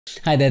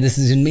Hi there, this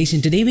is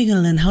Unmation. Today we're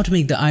gonna learn how to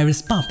make the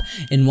iris pop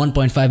in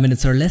 1.5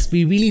 minutes or less.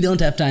 We really don't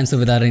have time, so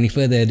without any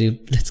further ado,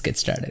 let's get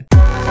started.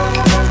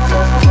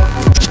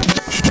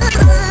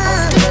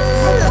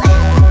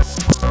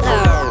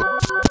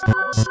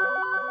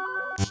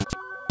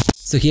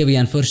 So here we are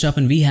in Photoshop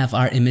and we have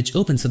our image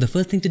open. So the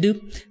first thing to do,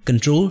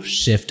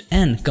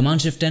 Control-Shift-N,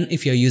 Command-Shift-N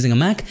if you're using a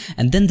Mac,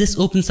 and then this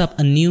opens up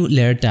a new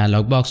layer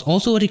dialog box.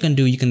 Also what you can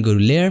do, you can go to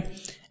Layer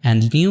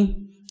and New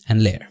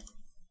and Layer.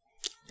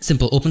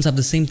 Simple, opens up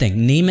the same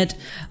thing. Name it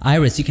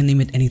iris, you can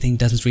name it anything,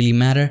 doesn't really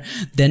matter.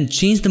 Then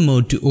change the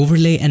mode to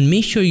overlay and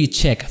make sure you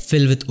check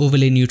fill with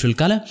overlay neutral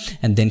color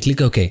and then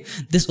click OK.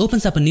 This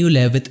opens up a new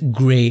layer with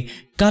gray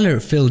color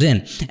filled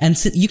in, and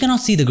you cannot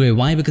see the gray.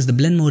 Why? Because the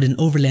blend mode in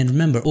overlay, and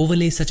remember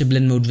overlay is such a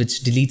blend mode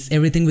which deletes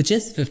everything which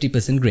is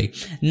 50% gray.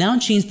 Now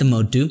change the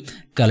mode to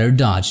color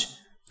dodge.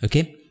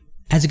 Okay.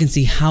 As you can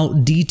see how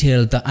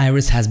detailed the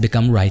iris has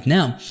become right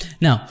now.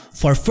 Now,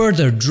 for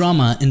further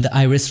drama in the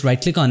iris,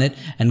 right click on it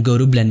and go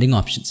to blending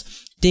options.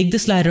 Take the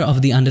slider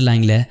of the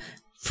underlying layer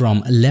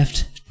from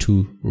left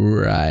to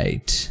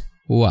right.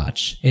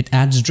 Watch, it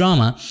adds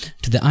drama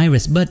to the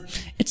iris, but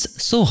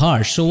it's so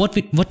harsh. So what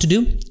to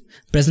do?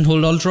 Press and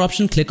hold Alt or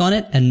Option, click on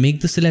it and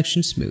make the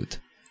selection smooth.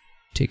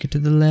 Take it to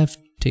the left.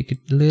 Take it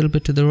a little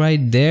bit to the right.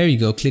 There you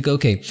go. Click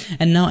OK.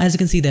 And now as you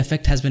can see, the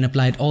effect has been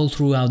applied all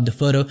throughout the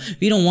photo.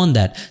 We don't want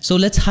that. So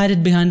let's hide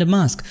it behind a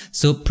mask.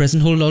 So press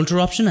and hold Alt or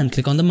Option and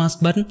click on the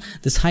mask button.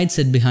 This hides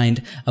it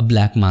behind a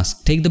black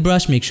mask. Take the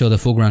brush, make sure the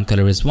foreground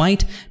color is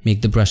white.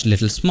 Make the brush a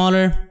little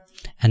smaller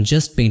and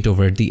just paint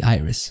over the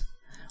iris.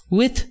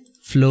 With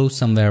flow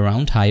somewhere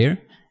around higher.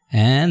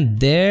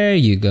 And there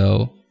you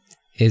go.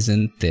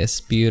 Isn't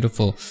this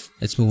beautiful?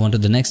 Let's move on to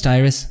the next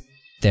iris.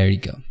 There you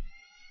go.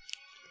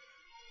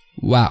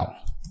 Wow,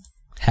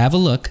 have a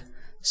look.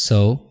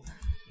 So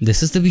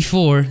this is the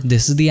before,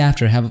 this is the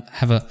after.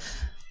 Have a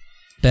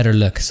better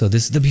look. So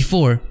this is the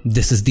before,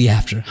 this is the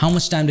after. How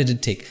much time did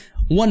it take?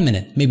 1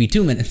 minute, maybe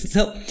 2 minutes.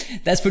 So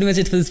that's pretty much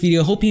it for this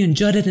video. Hope you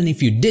enjoyed it, and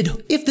if you did,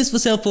 if this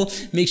was helpful,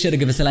 make sure to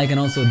give us a like, and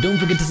also don't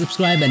forget to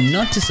subscribe, and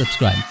not to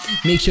subscribe,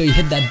 make sure you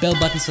hit that bell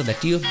button so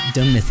that you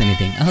don't miss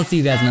anything. I'll see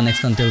you guys in the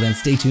next one. Till then,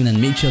 stay tuned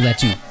and make sure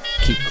that you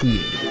keep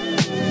creating.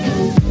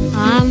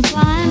 I'm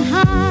flying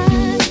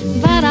high,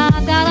 but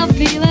I've got a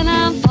feeling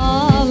I'm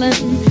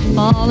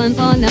falling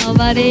for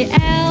nobody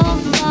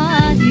else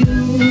but you.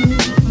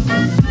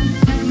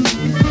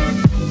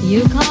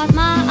 You caught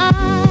my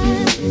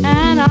eye,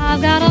 and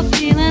I've got a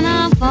feeling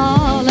I'm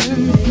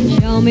falling.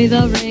 Show me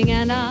the ring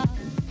and I'll